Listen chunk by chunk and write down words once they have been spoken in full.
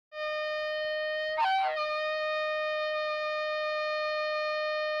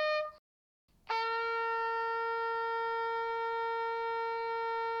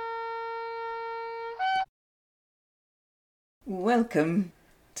Welcome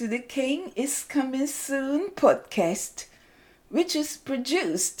to the King is Coming Soon podcast, which is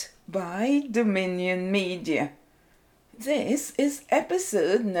produced by Dominion Media. This is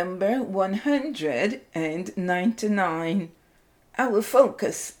episode number 199. Our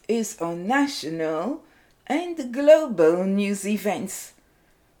focus is on national and global news events.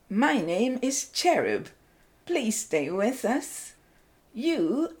 My name is Cherub. Please stay with us.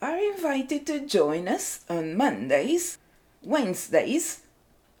 You are invited to join us on Mondays, Wednesdays,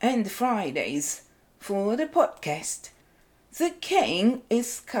 and Fridays for the podcast. The King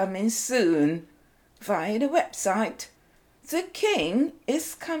is Coming Soon via the website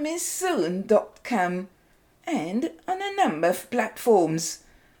thekingiscomingsoon.com and on a number of platforms.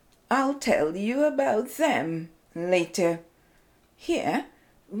 I'll tell you about them later. Here,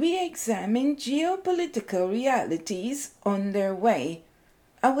 we examine geopolitical realities on their way.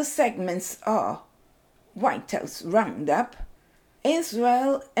 Our segments are White House Roundup,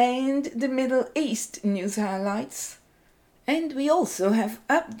 Israel and the Middle East news highlights, and we also have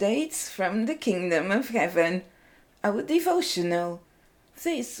updates from the Kingdom of Heaven, our devotional.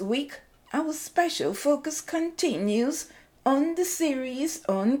 This week, our special focus continues on the series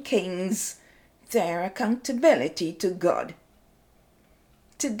on kings, their accountability to God.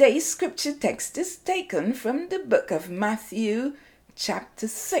 Today's scripture text is taken from the book of Matthew, chapter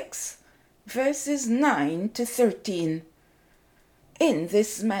 6, verses 9 to 13. In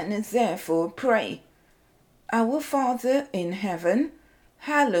this manner therefore pray, Our Father in heaven,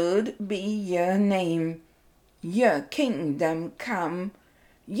 hallowed be your name. Your kingdom come,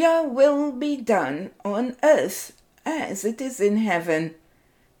 your will be done on earth as it is in heaven.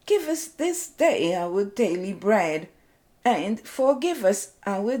 Give us this day our daily bread, and forgive us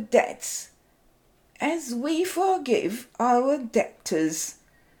our debts, as we forgive our debtors.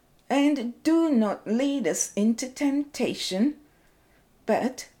 And do not lead us into temptation,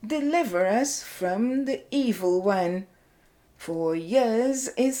 but deliver us from the evil one. For yours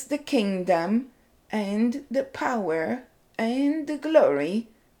is the kingdom, and the power, and the glory,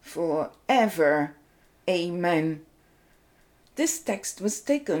 forever. Amen. This text was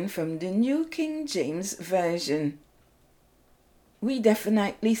taken from the New King James Version. We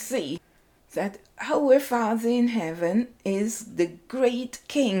definitely see that our Father in heaven is the great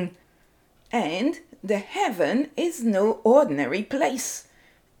King, and the heaven is no ordinary place.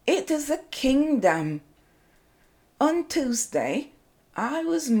 It is a kingdom. On Tuesday, I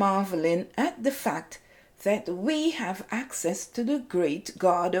was marveling at the fact that we have access to the great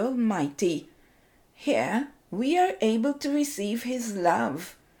God Almighty. Here, we are able to receive His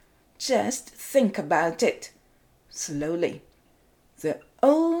love. Just think about it. Slowly. The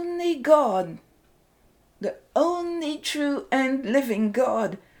only God, the only true and living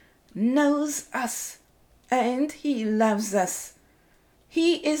God, knows us, and He loves us.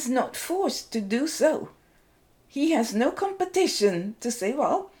 He is not forced to do so. He has no competition to say,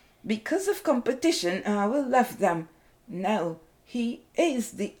 well, because of competition I will love them. No, He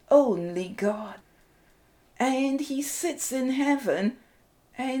is the only God. And He sits in heaven,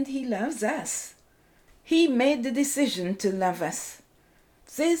 and He loves us. He made the decision to love us.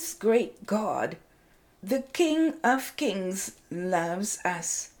 This great God, the King of Kings, loves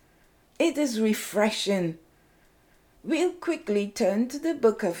us. It is refreshing. We'll quickly turn to the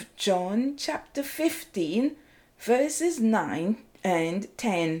book of John, chapter 15, verses 9 and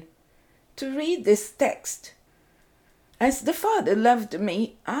 10, to read this text. As the Father loved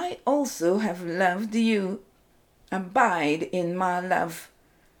me, I also have loved you. Abide in my love.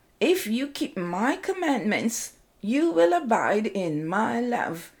 If you keep my commandments, you will abide in my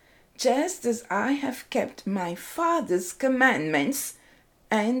love, just as I have kept my Father's commandments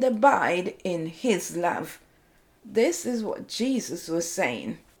and abide in His love. This is what Jesus was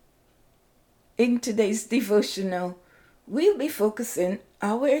saying. In today's devotional, we'll be focusing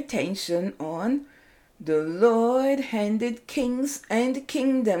our attention on the Lord handed kings and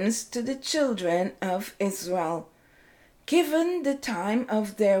kingdoms to the children of Israel, given the time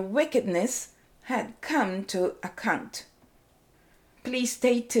of their wickedness had come to account. Please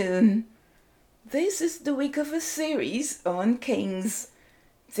stay tuned. This is the week of a series on kings,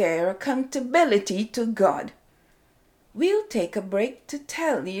 their accountability to God. We'll take a break to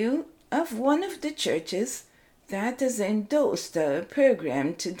tell you of one of the churches that has endorsed our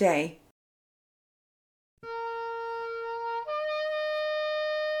program today.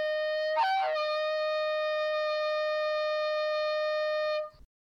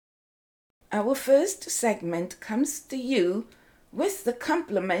 Our first segment comes to you with the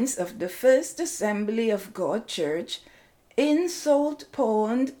compliments of the First Assembly of God Church in Salt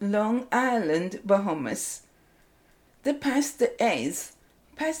Pond, Long Island, Bahamas. The pastor is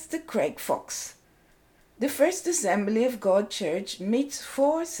Pastor Craig Fox. The First Assembly of God Church meets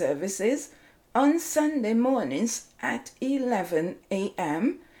 4 services on Sunday mornings at 11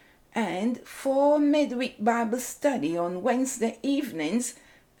 a.m. and 4 midweek Bible study on Wednesday evenings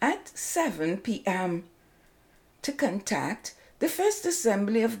at 7 p.m. To contact the First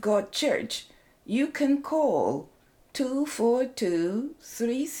Assembly of God Church, you can call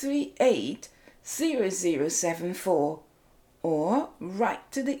 242-338-0074 or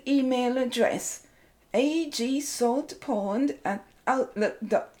write to the email address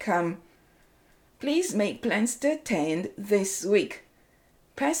agsaltpond@outlook.com. Please make plans to attend this week.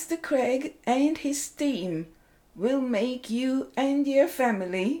 Pastor Craig and his team will make you and your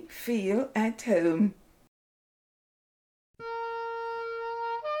family feel at home.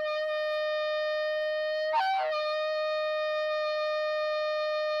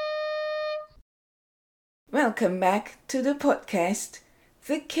 Welcome back to the podcast.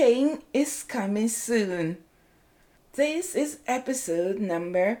 The King is coming soon. This is episode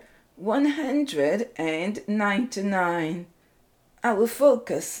number 199. Our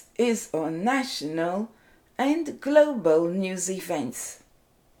focus is on national and global news events.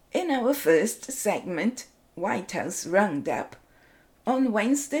 In our first segment, White House Roundup, on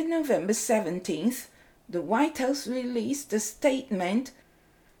Wednesday, November 17th, the White House released a statement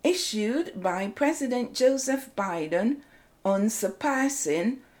issued by President Joseph Biden on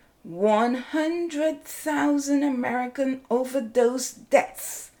surpassing 100,000 American overdose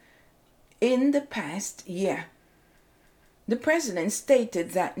deaths in the past year. The president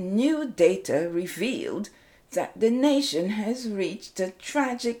stated that new data revealed that the nation has reached a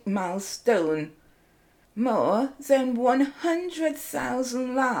tragic milestone. More than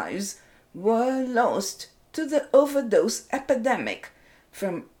 100,000 lives were lost to the overdose epidemic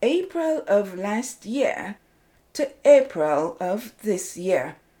from April of last year to April of this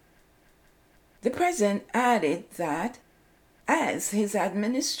year. The president added that as his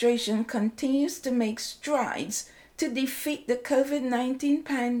administration continues to make strides to defeat the COVID-19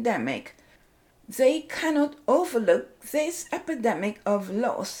 pandemic, they cannot overlook this epidemic of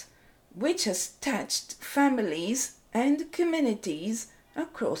loss, which has touched families and communities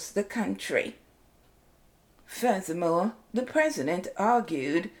across the country. Furthermore, the president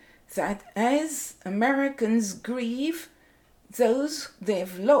argued that as Americans grieve those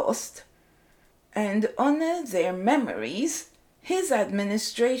they've lost and honor their memories, his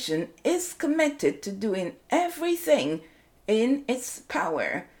administration is committed to doing everything in its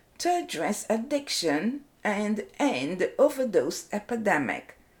power to address addiction and end the overdose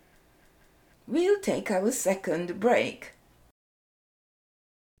epidemic. We'll take our second break.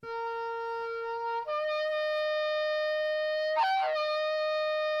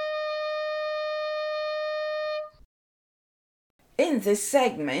 In this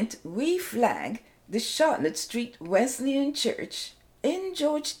segment, we flag the Charlotte Street Wesleyan Church in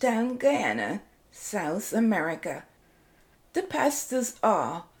Georgetown, Guyana, South America. The pastors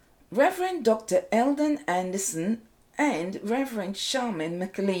are Reverend Dr. Eldon Anderson and Reverend Charmaine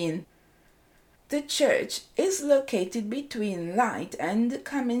McLean. The church is located between Light and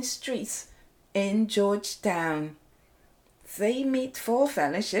Cummins Streets in Georgetown. They meet for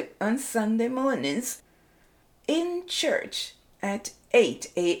fellowship on Sunday mornings in church at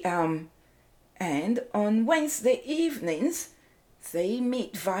 8 a.m. and on Wednesday evenings they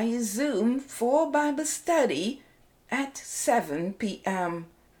meet via Zoom for Bible study at 7 p.m.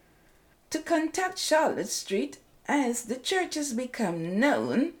 To contact Charlotte Street as the church has become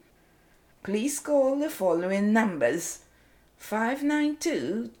known, please call the following numbers: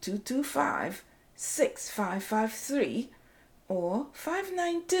 592-225-6553 or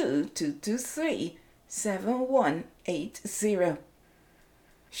 592-223-7180.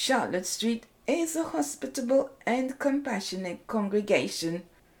 Charlotte Street is a hospitable and compassionate congregation.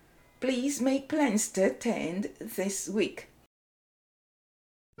 Please make plans to attend this week.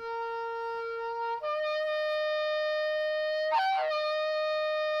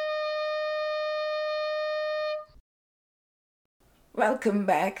 Welcome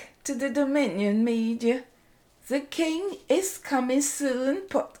back to the Dominion Media. The King is Coming Soon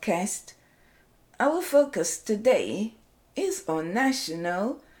podcast. Our focus today is on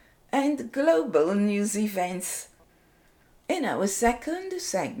national and global news events. In our second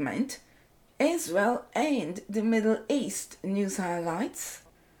segment, Israel and the Middle East news highlights,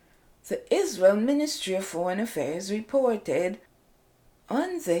 the Israel Ministry of Foreign Affairs reported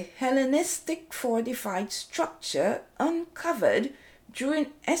on the Hellenistic fortified structure uncovered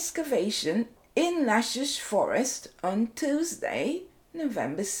during excavation in Lachish Forest on Tuesday,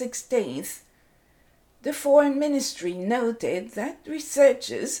 November 16th. The Foreign Ministry noted that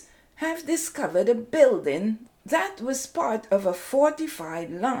researchers have discovered a building that was part of a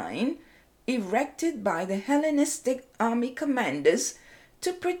fortified line erected by the Hellenistic army commanders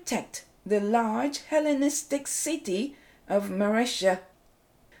to protect the large Hellenistic city of Maresha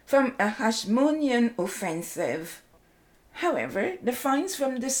from a Hasmonean offensive. However, the finds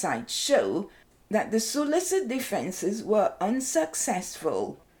from the site show that the Seleucid defenses were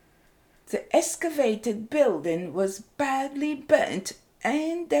unsuccessful. The excavated building was badly burnt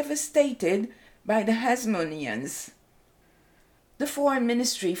and devastated by the Hasmoneans. The Foreign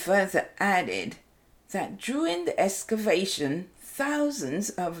Ministry further added that during the excavation, thousands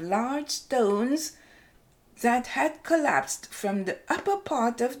of large stones that had collapsed from the upper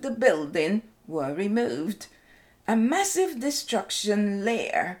part of the building were removed. A massive destruction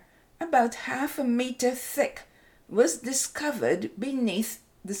layer, about half a meter thick, was discovered beneath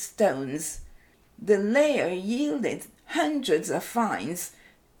the stones. The layer yielded hundreds of finds,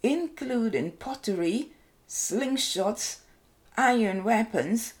 including pottery, slingshots, iron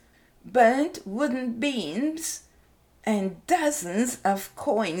weapons, burnt wooden beams, and dozens of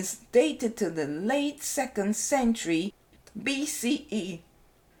coins dated to the late 2nd century BCE.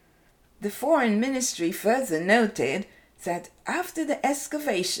 The Foreign Ministry further noted that after the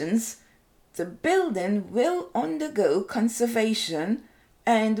excavations, the building will undergo conservation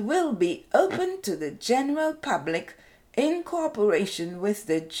and will be open to the general public in cooperation with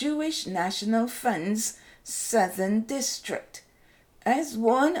the Jewish National Fund's Southern District, as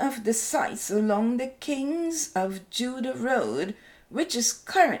one of the sites along the Kings of Judah Road, which is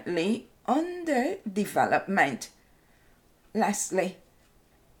currently under development. Lastly,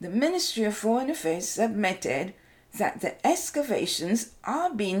 the Ministry of Foreign Affairs submitted that the excavations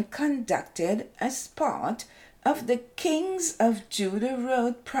are being conducted as part of the Kings of Judah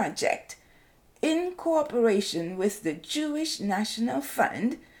Road project, in cooperation with the Jewish National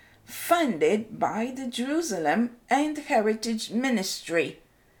Fund, funded by the Jerusalem and Heritage Ministry,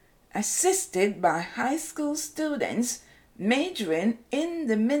 assisted by high school students majoring in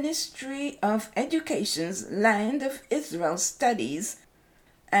the Ministry of Education's Land of Israel Studies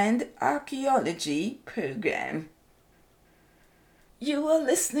and Archaeology program. You are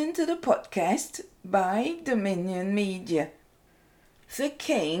listening to the podcast by Dominion Media. The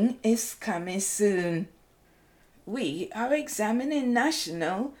King is coming soon. We are examining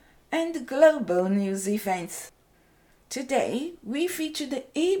national and global news events. Today, we feature the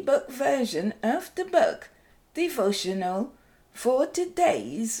e-book version of the book, Devotional, for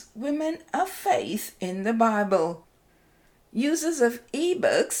today's Women of Faith in the Bible. Users of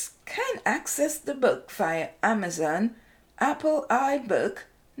e-books can access the book via Amazon, Apple iBook,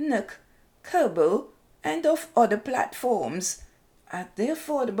 Nook, Kobo, and of other platforms at the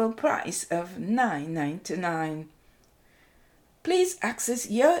affordable price of $9.99. Please access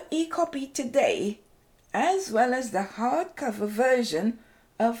your e-copy today, as well as the hardcover version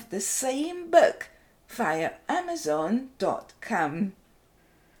of the same book via Amazon.com.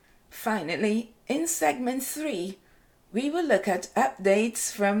 Finally, in segment 3, we will look at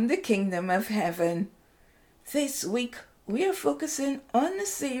updates from the Kingdom of Heaven. This week, we are focusing on a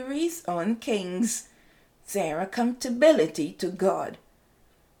series on kings, their accountability to God.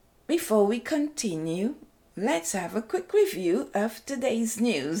 Before we continue, let's have a quick review of today's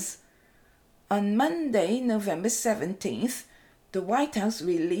news. On Monday, November 17th, the White House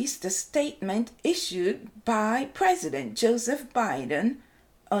released a statement issued by President Joseph Biden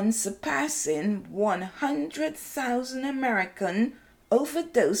on surpassing 100,000 American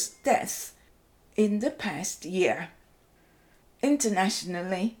overdose deaths in the past year.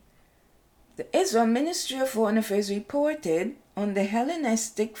 Internationally, the Israel Ministry of Foreign Affairs reported on the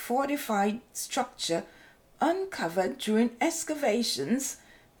Hellenistic fortified structure uncovered during excavations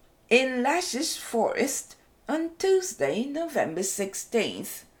in Lachish Forest on Tuesday, November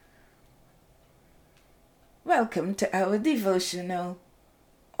 16th. Welcome to our devotional.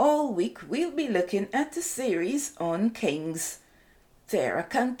 All week we'll be looking at the series on kings, their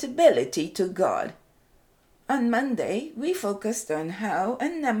accountability to God. On Monday, we focused on how a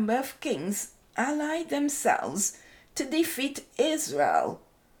number of kings allied themselves to defeat Israel,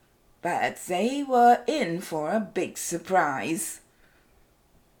 but they were in for a big surprise.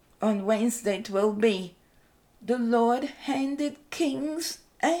 On Wednesday it will be, the Lord handed kings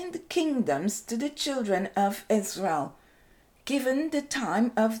and kingdoms to the children of Israel, given the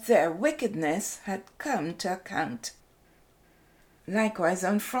time of their wickedness had come to account. Likewise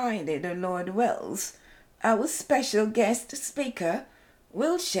on Friday, the Lord wills, our special guest speaker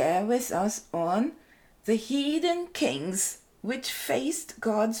will share with us on the heathen kings which faced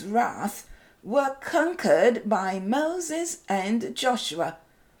God's wrath were conquered by Moses and Joshua.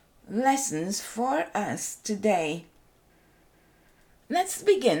 Lessons for us today. Let's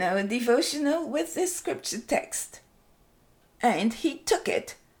begin our devotional with this scripture text. And he took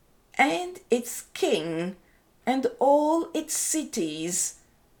it, and its king, and all its cities.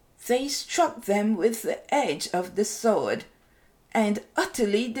 They struck them with the edge of the sword, and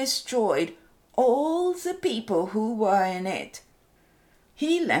utterly destroyed all the people who were in it.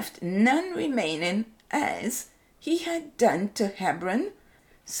 He left none remaining, as he had done to Hebron,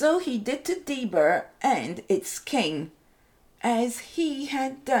 so he did to Debir and its king, as he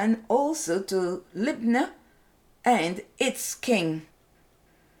had done also to Libnah and its king.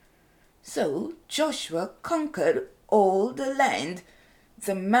 So Joshua conquered all the land,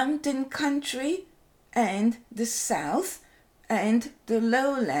 the mountain country, and the south, and the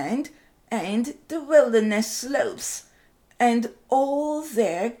lowland, and the wilderness slopes, and all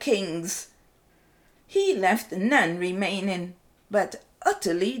their kings. He left none remaining, but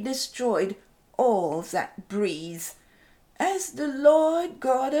utterly destroyed all that breathe, as the Lord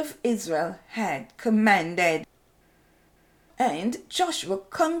God of Israel had commanded. And Joshua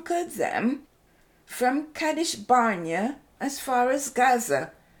conquered them from Kadesh Barnea as far as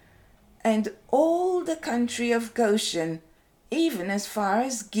Gaza, and all the country of Goshen, even as far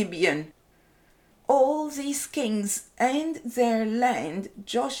as Gibeon. All these kings and their land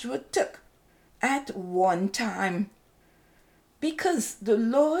Joshua took at one time, because the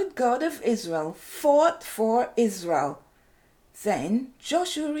Lord God of Israel fought for Israel. Then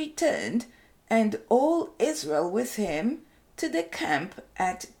Joshua returned, and all Israel with him, to the camp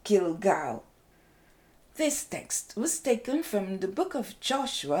at Gilgal. This text was taken from the book of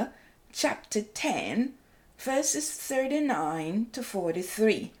Joshua, chapter 10, verses 39 to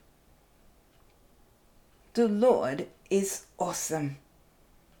 43. The Lord is awesome.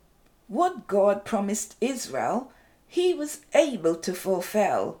 What God promised Israel, he was able to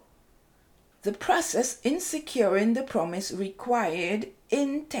fulfill. The process in securing the promise required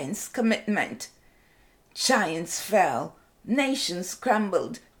intense commitment. Giants fell, nations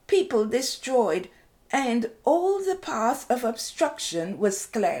crumbled, people destroyed, and all the path of obstruction was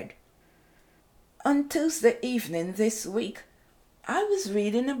cleared. On Tuesday evening this week, I was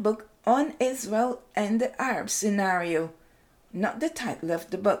reading a book on Israel and the Arab scenario, not the title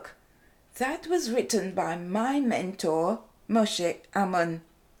of the book. That was written by my mentor, Moshe Ammon.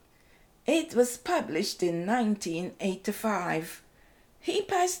 It was published in 1985. He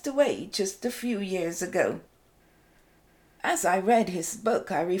passed away just a few years ago. As I read his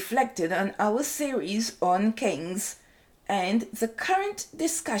book, I reflected on our series on kings and the current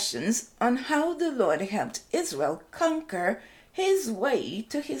discussions on how the Lord helped Israel conquer his way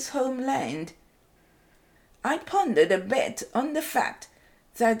to his homeland. I pondered a bit on the fact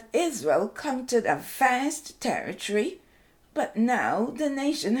that Israel conquered a vast territory, but now the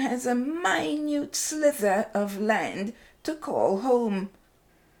nation has a minute slither of land to call home,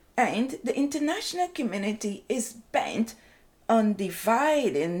 and the international community is bent on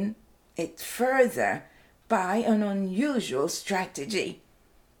dividing it further by an unusual strategy.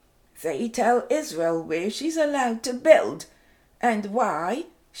 They tell Israel where she's allowed to build and why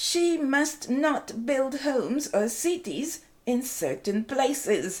she must not build homes or cities in certain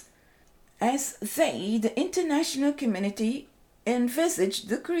places, as they, the international community, envisaged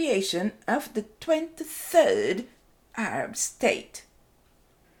the creation of the 23rd Arab state.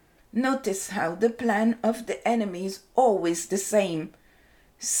 Notice how the plan of the enemy is always the same.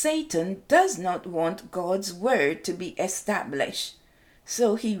 Satan does not want God's word to be established,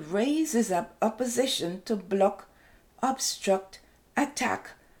 so he raises up opposition to block, obstruct,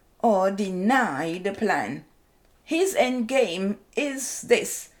 attack, or deny the plan. His end game is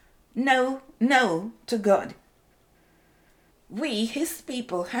this: no, no to God. We, his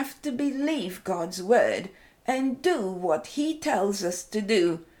people, have to believe God's word and do what he tells us to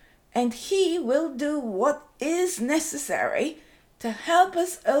do, and he will do what is necessary to help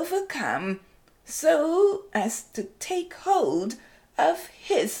us overcome, so as to take hold of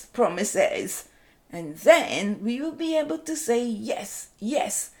his promises. And then we will be able to say yes,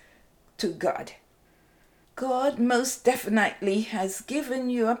 yes to God. God most definitely has given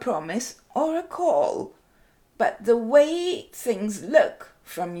you a promise or a call, but the way things look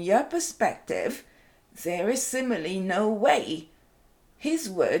from your perspective, there is similarly no way his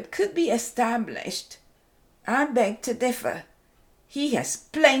word could be established. I beg to differ. He has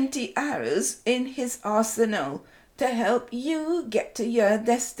plenty arrows in his arsenal to help you get to your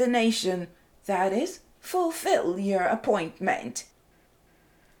destination, that is, fulfill your appointment.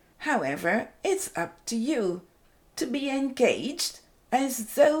 However, it's up to you to be engaged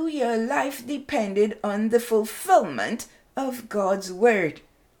as though your life depended on the fulfillment of God's word.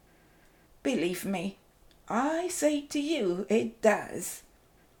 Believe me, I say to you, it does.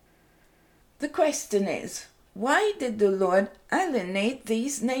 The question is, why did the Lord alienate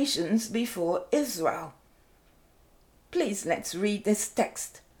these nations before Israel? Please let's read this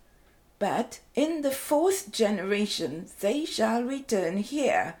text. But in the 4th generation they shall return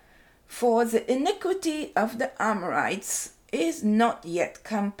here, for the iniquity of the Amorites is not yet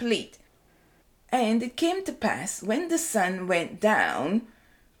complete. And it came to pass, when the sun went down,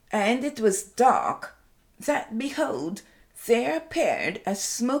 and it was dark, that behold, there appeared a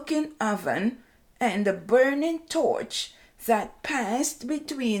smoking oven and a burning torch that passed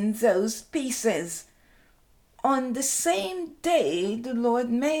between those pieces. On the same day the Lord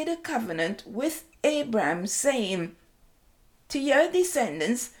made a covenant with Abram, saying, To your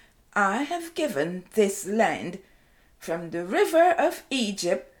descendants I have given this land, from the river of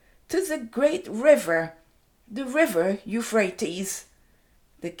Egypt to the great river, the river Euphrates,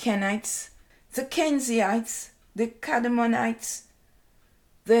 the Kenites, the Kenzites, the Kadmonites,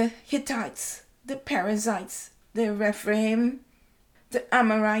 the Hittites, the Perizzites, the Rephaim, the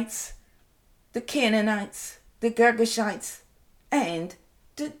Amorites, the Canaanites, the Girgashites, and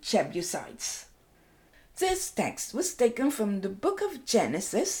the Jebusites. This text was taken from the book of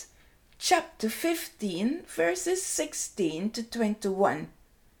Genesis, chapter 15, verses 16 to 21.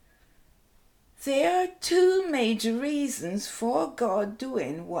 There are 2 major reasons for God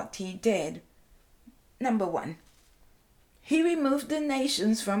doing what he did. Number 1, he removed the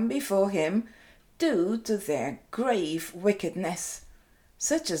nations from before him due to their grave wickedness,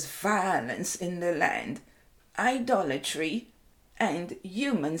 such as violence in the land, idolatry, and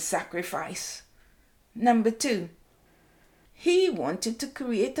human sacrifice. Number 2, he wanted to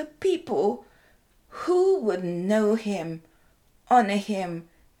create a people who would know him, honor him,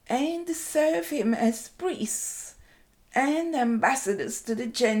 and serve him as priests and ambassadors to the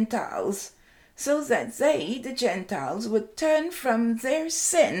Gentiles, so that they, the Gentiles, would turn from their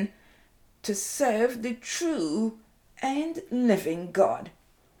sin to serve the true and living God.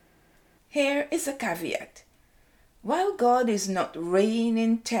 Here is a caveat. While God is not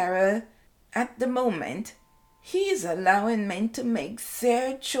reigning terror at the moment, he is allowing men to make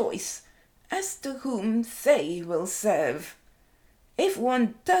their choice as to whom they will serve. If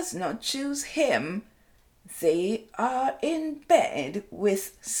one does not choose him, they are in bed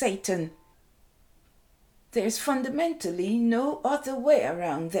with Satan. There's fundamentally no other way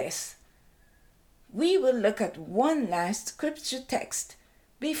around this. We will look at one last scripture text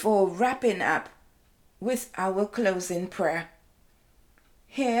before wrapping up with our closing prayer.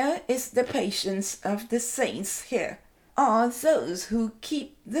 Here is the patience of the saints. Here are those who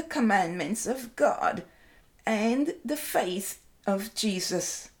keep the commandments of God and the faith of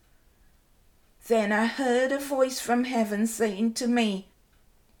Jesus. Then I heard a voice from heaven saying to me,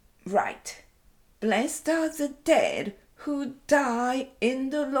 Write, blessed are the dead who die in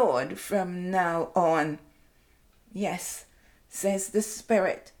the Lord from now on. Yes, says the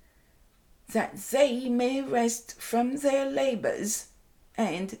Spirit, that they may rest from their labors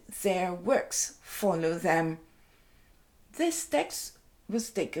and their works follow them. This text was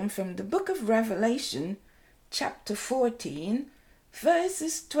taken from the book of Revelation, chapter 14,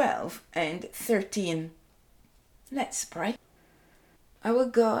 verses 12 and 13. Let's pray. Our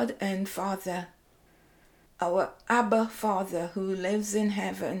God and Father, our Abba Father who lives in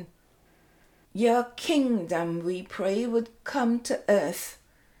heaven, your kingdom, we pray, would come to earth,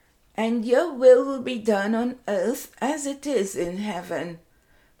 and your will be done on earth as it is in heaven.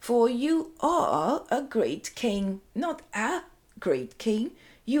 For you are a great king, not a great king.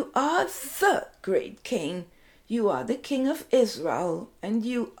 You are the great king. You are the King of Israel, and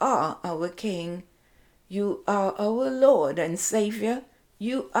you are our King. You are our Lord and Savior.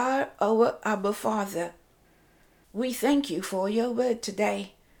 You are our Abba Father. We thank you for your word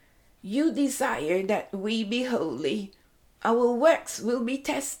today. You desire that we be holy. Our works will be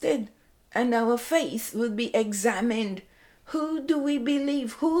tested, and our faith will be examined. Who do we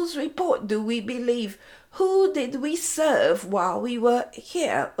believe? Whose report do we believe? Who did we serve while we were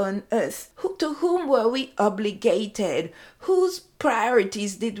here on earth? To whom were we obligated? Whose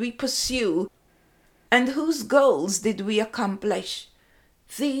priorities did we pursue? And whose goals did we accomplish?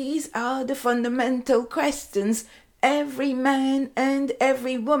 These are the fundamental questions every man and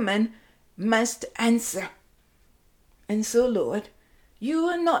every woman must answer. And so, Lord, you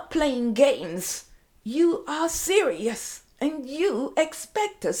are not playing games. You are serious, and you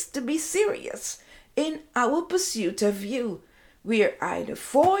expect us to be serious in our pursuit of you. We are either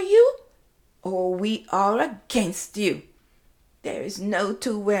for you or we are against you. There is no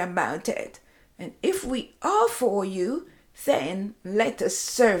two way about it. And if we are for you, then let us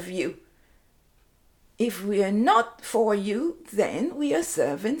serve you. If we are not for you, then we are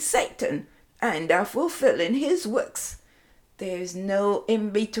serving Satan and are fulfilling his works. There is no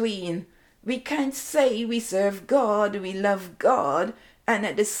in between. We can't say we serve God, we love God, and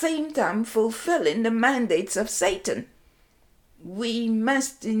at the same time fulfilling the mandates of Satan. We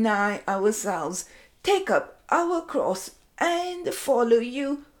must deny ourselves, take up our cross, and follow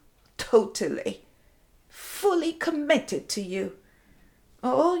you totally, fully committed to you.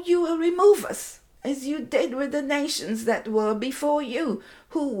 Or you will remove us, as you did with the nations that were before you,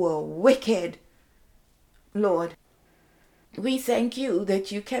 who were wicked. Lord, we thank you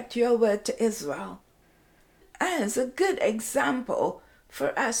that you kept your word to Israel as a good example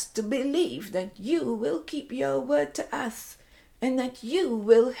for us to believe that you will keep your word to us and that you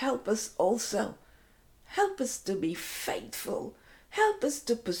will help us also. Help us to be faithful. Help us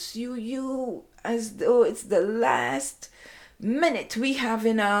to pursue you as though it's the last minute we have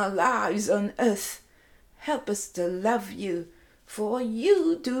in our lives on earth. Help us to love you, for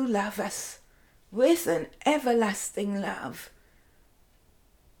you do love us with an everlasting love.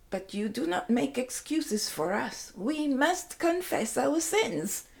 But you do not make excuses for us. We must confess our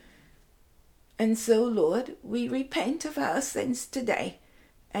sins. And so, Lord, we repent of our sins today,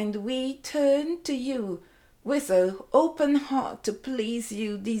 and we turn to you with an open heart to please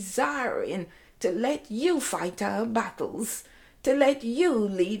you, desiring to let you fight our battles, to let you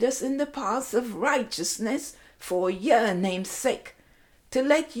lead us in the paths of righteousness for your name's sake, to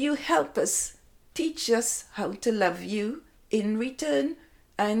let you help us, teach us how to love you in return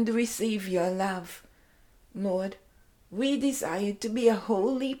and receive your love. Lord, we desire to be a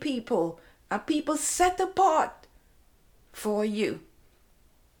holy people, a people set apart for you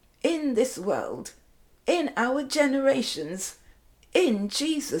in this world, in our generations. In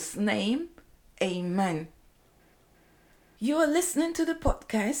Jesus' name, amen. You are listening to the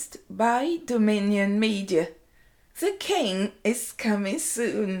podcast by Dominion Media. The King is coming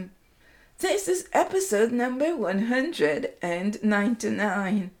soon. This is episode number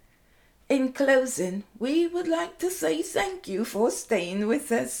 199. In closing, we would like to say thank you for staying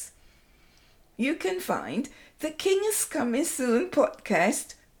with us. You can find the King is Coming Soon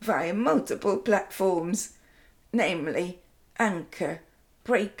podcast via multiple platforms, namely Anchor,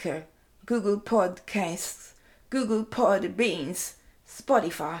 Breaker, Google Podcasts, Google Podbeans,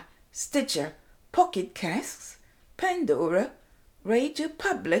 Spotify, Stitcher, Pocket Casts, Pandora, Radio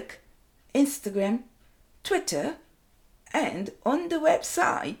Public, Instagram, Twitter, and on the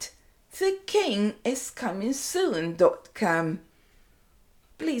website thekingiscomingsoon.com.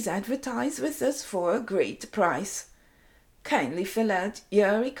 Please advertise with us for a great price. Kindly fill out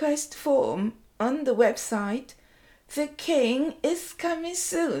your request form on the website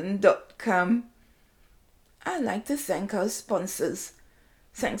thekingiscomingsoon.com. I'd like to thank our sponsors.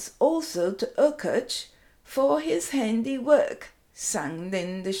 Thanks also to Urkuch for his handiwork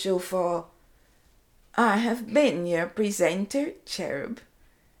sounding the shofar. I have been your presenter, Cherub.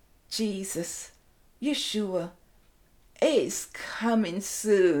 Jesus, Yeshua, is coming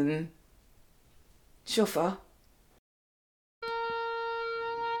soon. Shofar.